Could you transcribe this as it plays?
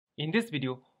In this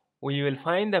video, we will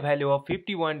find the value of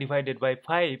 51 divided by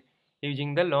 5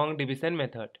 using the long division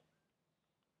method.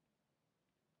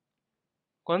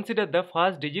 Consider the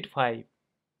first digit 5.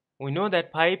 We know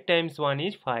that 5 times 1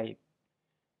 is 5.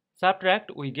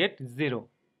 Subtract, we get 0.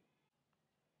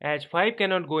 As 5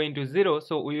 cannot go into 0,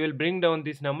 so we will bring down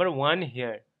this number 1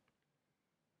 here.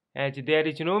 As there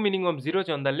is no meaning of zeros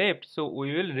on the left, so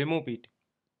we will remove it.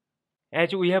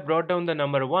 As we have brought down the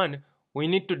number 1, we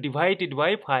need to divide it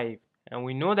by 5. And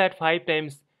we know that 5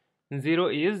 times 0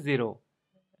 is 0.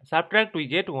 Subtract, we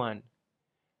get 1.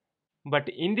 But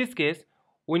in this case,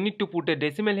 we need to put a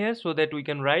decimal here so that we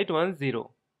can write 1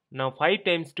 0. Now 5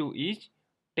 times 2 is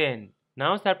 10.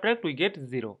 Now subtract, we get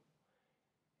 0.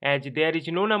 As there is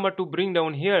no number to bring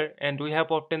down here and we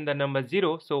have obtained the number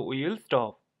 0, so we will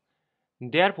stop.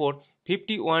 Therefore,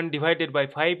 51 divided by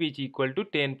 5 is equal to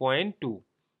 10.2.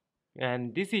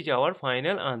 And this is our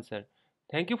final answer.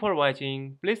 Thank you for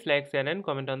watching. Please like, share and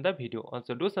comment on the video.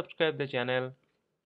 Also do subscribe the channel.